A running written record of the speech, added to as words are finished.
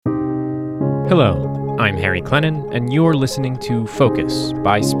Hello, I'm Harry Clennon, and you're listening to Focus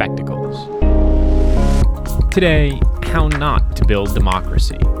by Spectacles. Today, how not to build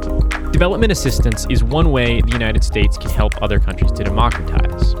democracy. Development assistance is one way the United States can help other countries to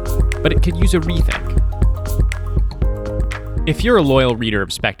democratize, but it could use a rethink. If you're a loyal reader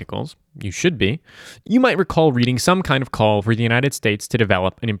of Spectacles, you should be, you might recall reading some kind of call for the United States to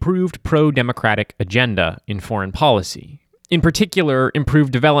develop an improved pro-democratic agenda in foreign policy. In particular,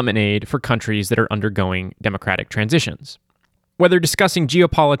 improved development aid for countries that are undergoing democratic transitions. Whether discussing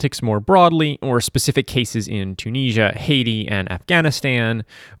geopolitics more broadly or specific cases in Tunisia, Haiti, and Afghanistan,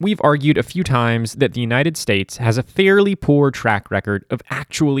 we've argued a few times that the United States has a fairly poor track record of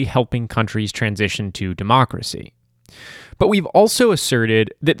actually helping countries transition to democracy. But we've also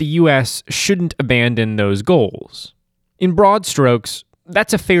asserted that the U.S. shouldn't abandon those goals. In broad strokes,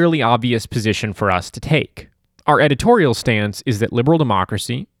 that's a fairly obvious position for us to take. Our editorial stance is that liberal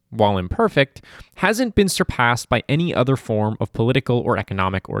democracy, while imperfect, hasn't been surpassed by any other form of political or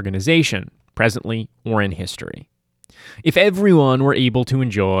economic organization, presently or in history. If everyone were able to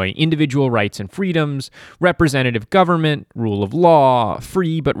enjoy individual rights and freedoms, representative government, rule of law,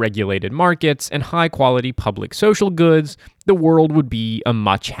 free but regulated markets, and high-quality public social goods, the world would be a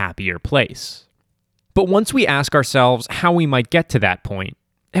much happier place. But once we ask ourselves how we might get to that point,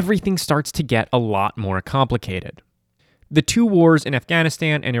 everything starts to get a lot more complicated. The two wars in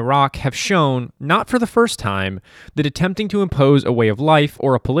Afghanistan and Iraq have shown, not for the first time, that attempting to impose a way of life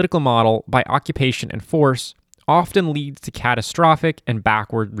or a political model by occupation and force often leads to catastrophic and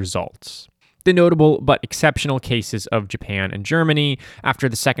backward results. The notable but exceptional cases of Japan and Germany after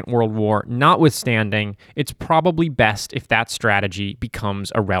the Second World War notwithstanding, it's probably best if that strategy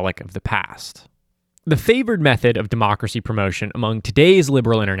becomes a relic of the past. The favored method of democracy promotion among today's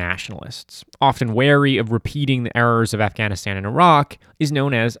liberal internationalists, often wary of repeating the errors of Afghanistan and Iraq, is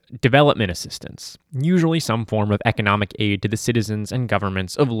known as development assistance, usually some form of economic aid to the citizens and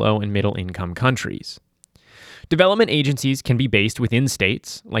governments of low and middle income countries. Development agencies can be based within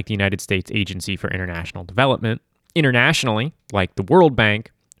states, like the United States Agency for International Development, internationally, like the World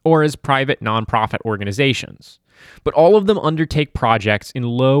Bank, or as private nonprofit organizations. But all of them undertake projects in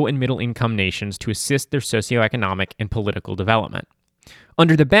low and middle income nations to assist their socioeconomic and political development.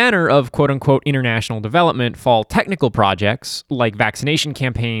 Under the banner of quote-unquote international development fall technical projects like vaccination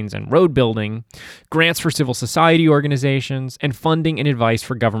campaigns and road building, grants for civil society organizations, and funding and advice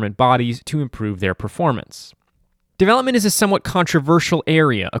for government bodies to improve their performance. Development is a somewhat controversial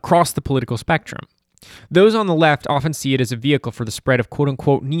area across the political spectrum. Those on the left often see it as a vehicle for the spread of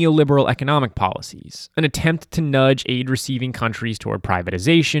quote-unquote neoliberal economic policies, an attempt to nudge aid-receiving countries toward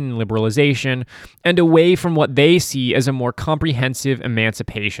privatization and liberalization, and away from what they see as a more comprehensive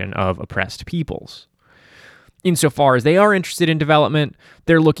emancipation of oppressed peoples. Insofar as they are interested in development,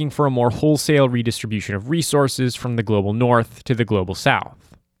 they're looking for a more wholesale redistribution of resources from the global north to the global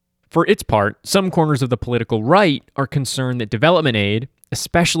south. For its part, some corners of the political right are concerned that development aid,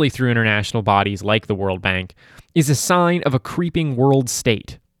 especially through international bodies like the World Bank, is a sign of a creeping world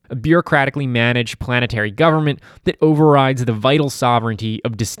state, a bureaucratically managed planetary government that overrides the vital sovereignty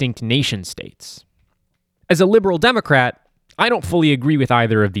of distinct nation-states. As a liberal Democrat, I don't fully agree with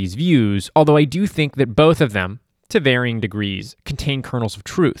either of these views, although I do think that both of them, to varying degrees, contain kernels of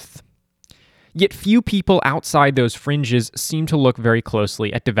truth. Yet few people outside those fringes seem to look very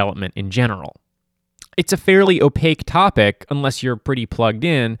closely at development in general. It's a fairly opaque topic unless you're pretty plugged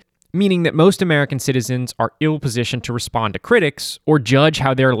in, meaning that most American citizens are ill-positioned to respond to critics or judge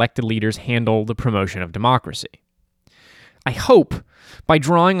how their elected leaders handle the promotion of democracy. I hope, by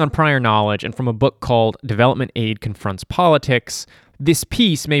drawing on prior knowledge and from a book called Development Aid Confronts Politics, this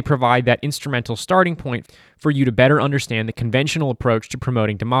piece may provide that instrumental starting point for you to better understand the conventional approach to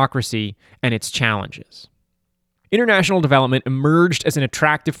promoting democracy and its challenges. International development emerged as an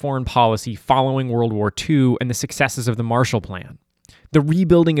attractive foreign policy following World War II and the successes of the Marshall Plan. The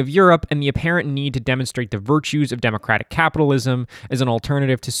rebuilding of Europe and the apparent need to demonstrate the virtues of democratic capitalism as an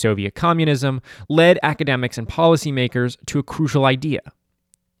alternative to Soviet communism led academics and policymakers to a crucial idea.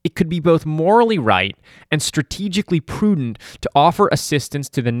 It could be both morally right and strategically prudent to offer assistance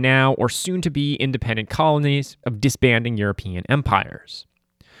to the now or soon-to-be independent colonies of disbanding European empires.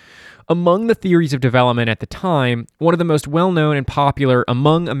 Among the theories of development at the time, one of the most well-known and popular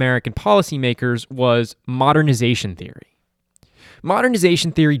among American policymakers was modernization theory.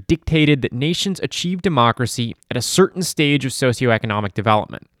 Modernization theory dictated that nations achieve democracy at a certain stage of socioeconomic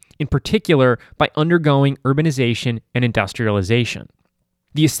development, in particular by undergoing urbanization and industrialization.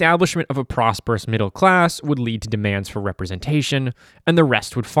 The establishment of a prosperous middle class would lead to demands for representation, and the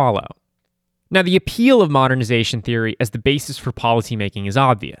rest would follow. Now, the appeal of modernization theory as the basis for policymaking is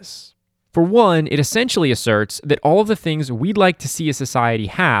obvious. For one, it essentially asserts that all of the things we'd like to see a society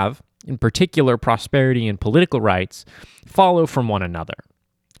have, in particular prosperity and political rights, follow from one another.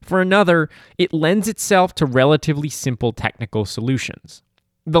 For another, it lends itself to relatively simple technical solutions.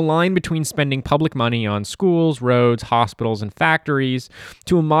 The line between spending public money on schools, roads, hospitals, and factories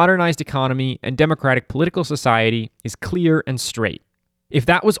to a modernized economy and democratic political society is clear and straight. If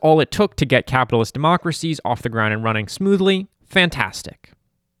that was all it took to get capitalist democracies off the ground and running smoothly, fantastic.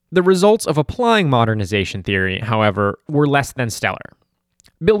 The results of applying modernization theory, however, were less than stellar.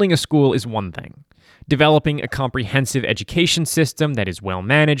 Building a school is one thing. Developing a comprehensive education system that is well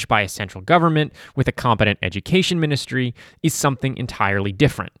managed by a central government with a competent education ministry is something entirely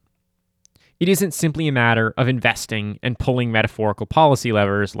different. It isn't simply a matter of investing and pulling metaphorical policy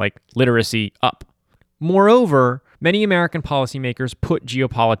levers like literacy up. Moreover, many American policymakers put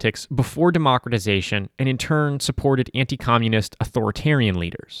geopolitics before democratization and in turn supported anti-communist authoritarian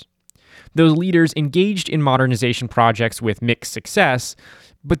leaders. Those leaders engaged in modernization projects with mixed success,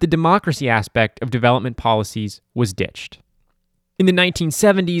 but the democracy aspect of development policies was ditched. In the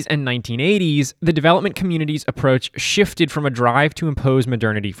 1970s and 1980s, the development community's approach shifted from a drive to impose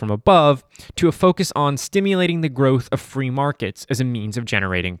modernity from above to a focus on stimulating the growth of free markets as a means of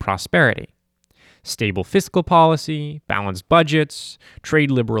generating prosperity. Stable fiscal policy, balanced budgets, trade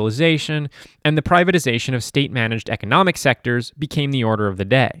liberalization, and the privatization of state-managed economic sectors became the order of the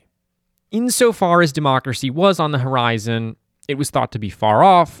day. Insofar as democracy was on the horizon, it was thought to be far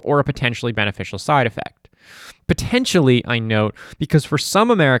off or a potentially beneficial side effect. Potentially, I note, because for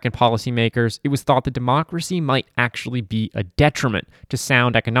some American policymakers, it was thought that democracy might actually be a detriment to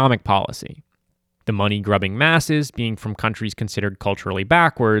sound economic policy. The money-grubbing masses, being from countries considered culturally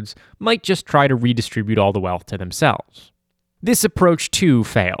backwards, might just try to redistribute all the wealth to themselves. This approach, too,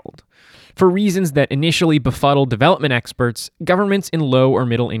 failed. For reasons that initially befuddled development experts, governments in low or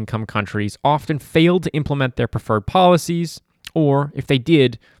middle-income countries often failed to implement their preferred policies, or, if they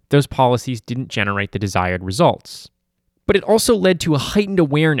did, those policies didn't generate the desired results. But it also led to a heightened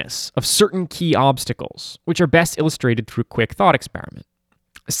awareness of certain key obstacles, which are best illustrated through a quick thought experiment.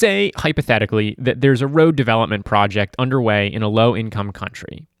 Say, hypothetically, that there's a road development project underway in a low-income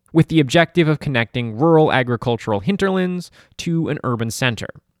country, with the objective of connecting rural agricultural hinterlands to an urban center.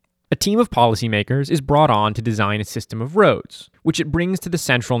 A team of policymakers is brought on to design a system of roads, which it brings to the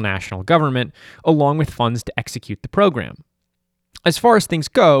central national government, along with funds to execute the program. As far as things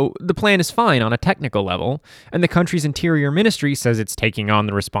go, the plan is fine on a technical level, and the country's interior ministry says it's taking on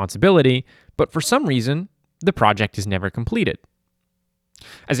the responsibility, but for some reason, the project is never completed.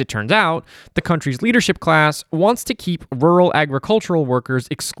 As it turns out, the country's leadership class wants to keep rural agricultural workers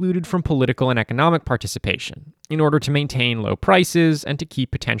excluded from political and economic participation in order to maintain low prices and to keep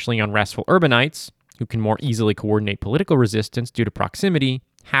potentially unrestful urbanites, who can more easily coordinate political resistance due to proximity,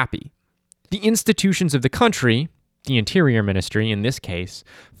 happy. The institutions of the country, the Interior Ministry in this case,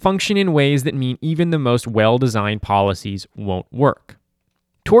 function in ways that mean even the most well-designed policies won't work.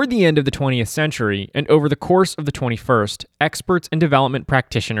 Toward the end of the 20th century, and over the course of the 21st, experts and development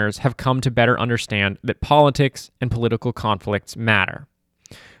practitioners have come to better understand that politics and political conflicts matter.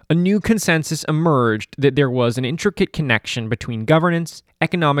 A new consensus emerged that there was an intricate connection between governance,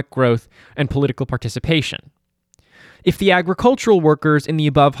 economic growth, and political participation. If the agricultural workers in the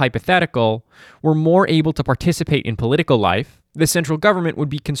above hypothetical were more able to participate in political life, the central government would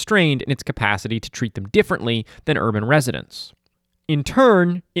be constrained in its capacity to treat them differently than urban residents. In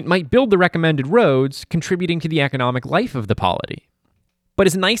turn, it might build the recommended roads, contributing to the economic life of the polity. But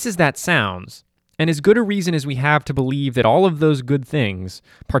as nice as that sounds, and as good a reason as we have to believe that all of those good things,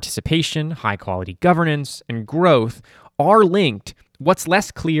 participation, high-quality governance, and growth, are linked, what's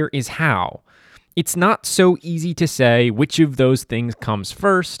less clear is how. It's not so easy to say which of those things comes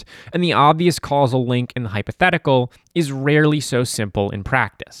first, and the obvious causal link in the hypothetical is rarely so simple in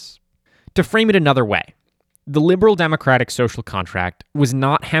practice. To frame it another way, the liberal democratic social contract was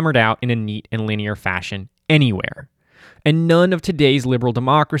not hammered out in a neat and linear fashion anywhere, and none of today's liberal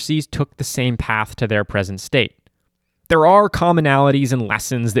democracies took the same path to their present state. There are commonalities and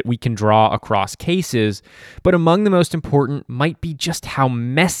lessons that we can draw across cases, but among the most important might be just how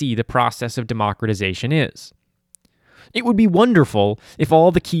messy the process of democratization is. It would be wonderful if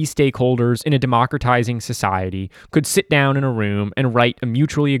all the key stakeholders in a democratizing society could sit down in a room and write a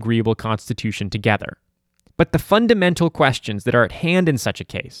mutually agreeable constitution together. But the fundamental questions that are at hand in such a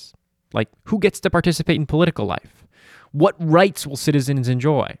case, like who gets to participate in political life? What rights will citizens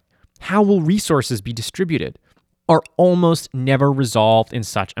enjoy? How will resources be distributed? Are almost never resolved in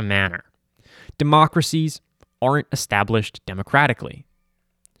such a manner. Democracies aren't established democratically.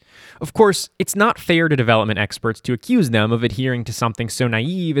 Of course, it's not fair to development experts to accuse them of adhering to something so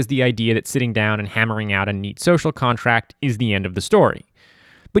naive as the idea that sitting down and hammering out a neat social contract is the end of the story.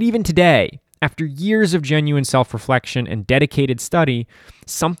 But even today, after years of genuine self-reflection and dedicated study,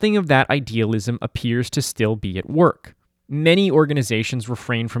 something of that idealism appears to still be at work. Many organizations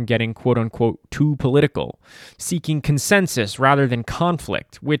refrain from getting quote-unquote too political, seeking consensus rather than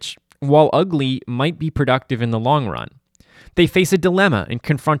conflict, which, while ugly, might be productive in the long run. They face a dilemma in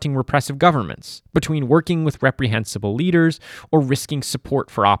confronting repressive governments, between working with reprehensible leaders or risking support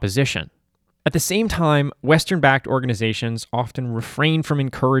for opposition. At the same time, Western-backed organizations often refrain from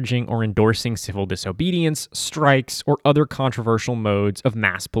encouraging or endorsing civil disobedience, strikes, or other controversial modes of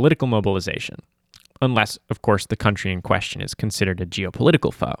mass political mobilization. Unless, of course, the country in question is considered a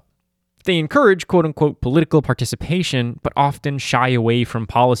geopolitical foe. They encourage quote-unquote political participation, but often shy away from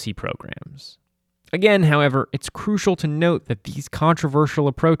policy programs. Again, however, it's crucial to note that these controversial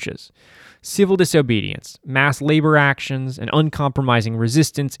approaches, civil disobedience, mass labor actions, and uncompromising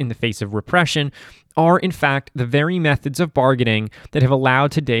resistance in the face of repression, are in fact the very methods of bargaining that have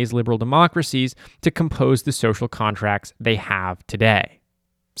allowed today's liberal democracies to compose the social contracts they have today.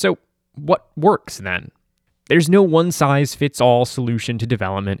 So, what works then? There's no one-size-fits-all solution to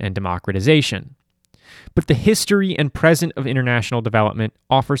development and democratization. But the history and present of international development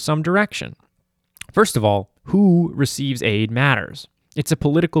offer some direction. First of all, who receives aid matters. It's a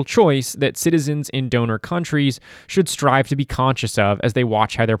political choice that citizens in donor countries should strive to be conscious of as they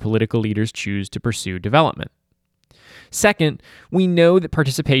watch how their political leaders choose to pursue development. Second, we know that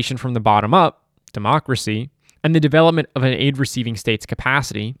participation from the bottom up, democracy, and the development of an aid-receiving state's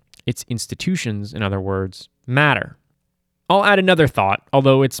capacity, its institutions, in other words, matter. I'll add another thought,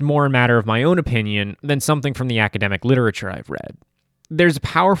 although it's more a matter of my own opinion than something from the academic literature I've read. There's a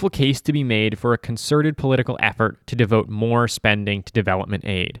powerful case to be made for a concerted political effort to devote more spending to development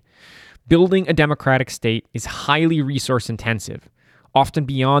aid. Building a democratic state is highly resource intensive, often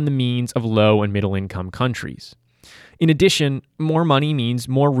beyond the means of low and middle income countries. In addition, more money means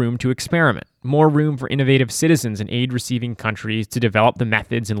more room to experiment, more room for innovative citizens in aid-receiving countries to develop the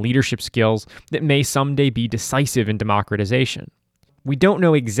methods and leadership skills that may someday be decisive in democratization. We don't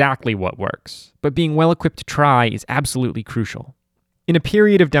know exactly what works, but being well-equipped to try is absolutely crucial. In a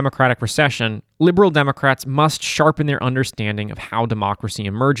period of democratic recession, liberal Democrats must sharpen their understanding of how democracy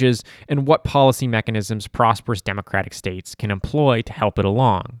emerges and what policy mechanisms prosperous democratic states can employ to help it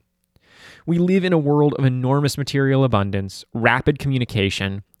along. We live in a world of enormous material abundance, rapid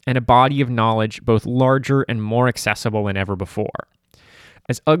communication, and a body of knowledge both larger and more accessible than ever before.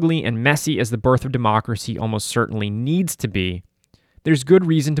 As ugly and messy as the birth of democracy almost certainly needs to be, there's good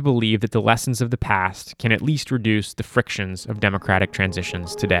reason to believe that the lessons of the past can at least reduce the frictions of democratic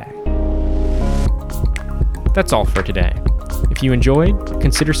transitions today. That's all for today. If you enjoyed,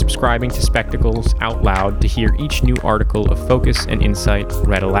 consider subscribing to Spectacles Out Loud to hear each new article of focus and insight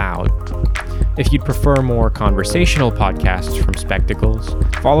read aloud. If you'd prefer more conversational podcasts from Spectacles,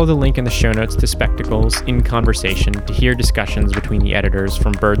 follow the link in the show notes to Spectacles in Conversation to hear discussions between the editors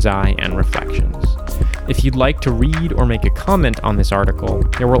from Birdseye and Reflections. If you'd like to read or make a comment on this article,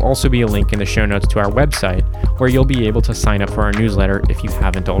 there will also be a link in the show notes to our website where you'll be able to sign up for our newsletter if you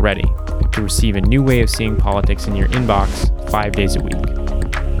haven't already, to receive a new way of seeing politics in your inbox 5 days a week.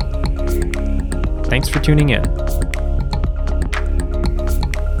 Thanks for tuning in.